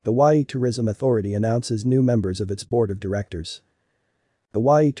The Hawaii Tourism Authority announces new members of its board of directors. The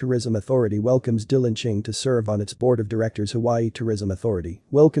Hawaii Tourism Authority welcomes Dylan Ching to serve on its board of directors. Hawaii Tourism Authority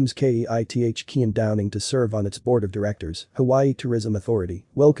welcomes KEITH Kian Downing to serve on its board of directors. Hawaii Tourism Authority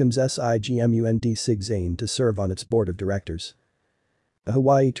welcomes SIGMUND Sig Zane to serve on its board of directors. The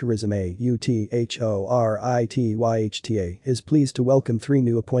Hawaii Tourism Authority is pleased to welcome 3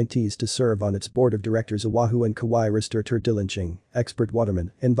 new appointees to serve on its board of directors. Oahu and Kauai restaurateur Dylan Ching, expert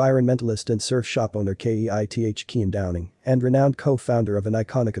waterman, environmentalist and surf shop owner KEITH Kian Downing, and renowned co-founder of an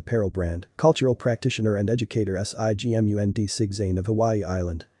iconic apparel brand, cultural practitioner and educator SIGMUND Sig Zane of Hawaii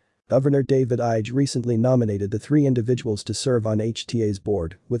Island. Governor David Ige recently nominated the 3 individuals to serve on HTA's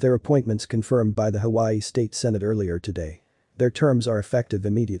board, with their appointments confirmed by the Hawaii State Senate earlier today. Their terms are effective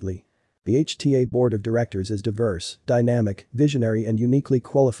immediately. The HTA board of directors is diverse, dynamic, visionary and uniquely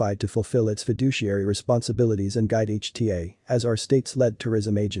qualified to fulfill its fiduciary responsibilities and guide HTA as our state's-led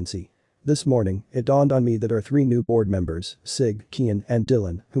tourism agency. This morning, it dawned on me that our 3 new board members, Sig, Kian, and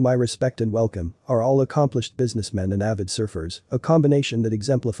Dylan, whom I respect and welcome, are all accomplished businessmen and avid surfers, a combination that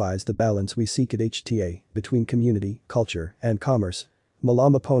exemplifies the balance we seek at HTA between community, culture, and commerce.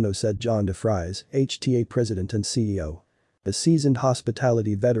 Malama Pono, said John DeFries, HTA president and CEO. A seasoned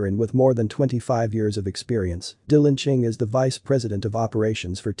hospitality veteran with more than 25 years of experience, Dylan Ching is the vice president of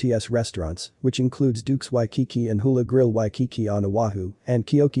operations for TS Restaurants, which includes Duke's Waikiki and Hula Grill Waikiki on Oahu, and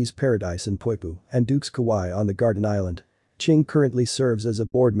Kioki's Paradise in Poipu, and Duke's Kauai on the Garden Island. Ching currently serves as a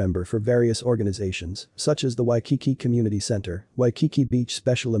board member for various organizations, such as the Waikiki Community Center, Waikiki Beach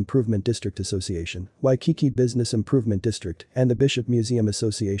Special Improvement District Association, Waikiki Business Improvement District, and the Bishop Museum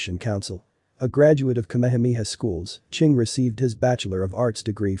Association Council. A graduate of Kamehameha Schools, Ching received his Bachelor of Arts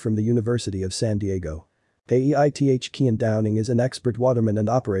degree from the University of San Diego. KEITH Kian Downing is an expert waterman and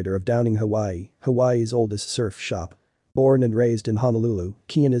operator of Downing Hawaii, Hawaii's oldest surf shop. Born and raised in Honolulu,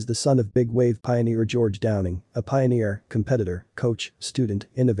 Kian is the son of big wave pioneer George Downing, a pioneer, competitor, coach, student,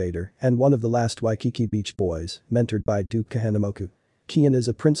 innovator, and one of the last Waikiki Beach Boys, mentored by Duke Kahanamoku. Kian is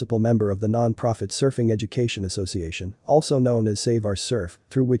a principal member of the non-profit Surfing Education Association, also known as Save Our Surf,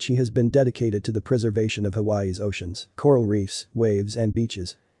 through which he has been dedicated to the preservation of Hawaii's oceans, coral reefs, waves and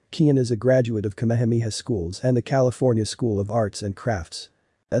beaches. Kian is a graduate of Kamehameha Schools and the California School of Arts and Crafts.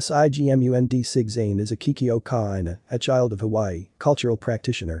 SIGMUND Sig Zane is a Kikio Ka'aina, a child of Hawaii, cultural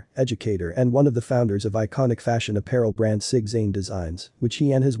practitioner, educator and one of the founders of iconic fashion apparel brand Sig Zane Designs, which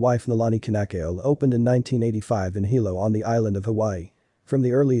he and his wife Nalani Kanakeo opened in 1985 in Hilo on the island of Hawaii. From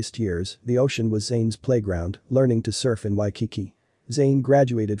the earliest years, the ocean was Zane's playground, learning to surf in Waikiki. Zane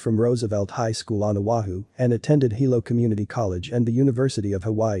graduated from Roosevelt High School on Oahu and attended Hilo Community College and the University of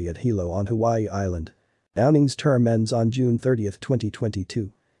Hawaii at Hilo on Hawaii Island. Downing's term ends on June 30,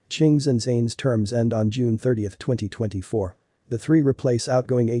 2022. Ching's and Zane's terms end on June 30, 2024. The 3 replace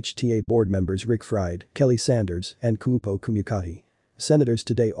outgoing HTA board members Rick Fried, Kelly Sanders, and Kuupo Kumikahi. Senators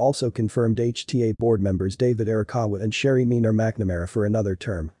today also confirmed HTA board members David Arakawa and Sherry Meenar McNamara for another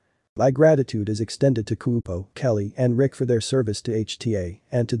term. My gratitude is extended to Kuupo, Kelly, and Rick for their service to HTA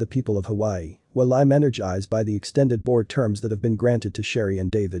and to the people of Hawaii, while I'm energized by the extended board terms that have been granted to Sherry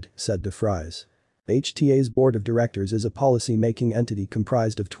and David, said DeFries. HTA's board of directors is a policy-making entity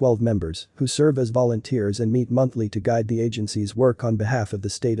comprised of 12 members who serve as volunteers and meet monthly to guide the agency's work on behalf of the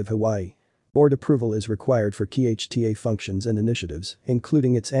state of Hawaii. Board approval is required for key HTA functions and initiatives,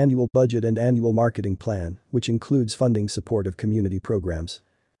 including its annual budget and annual marketing plan, which includes funding support of community programs.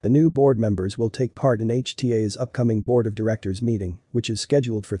 The new board members will take part in HTA's upcoming board of directors meeting, which is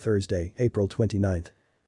scheduled for Thursday, April 29.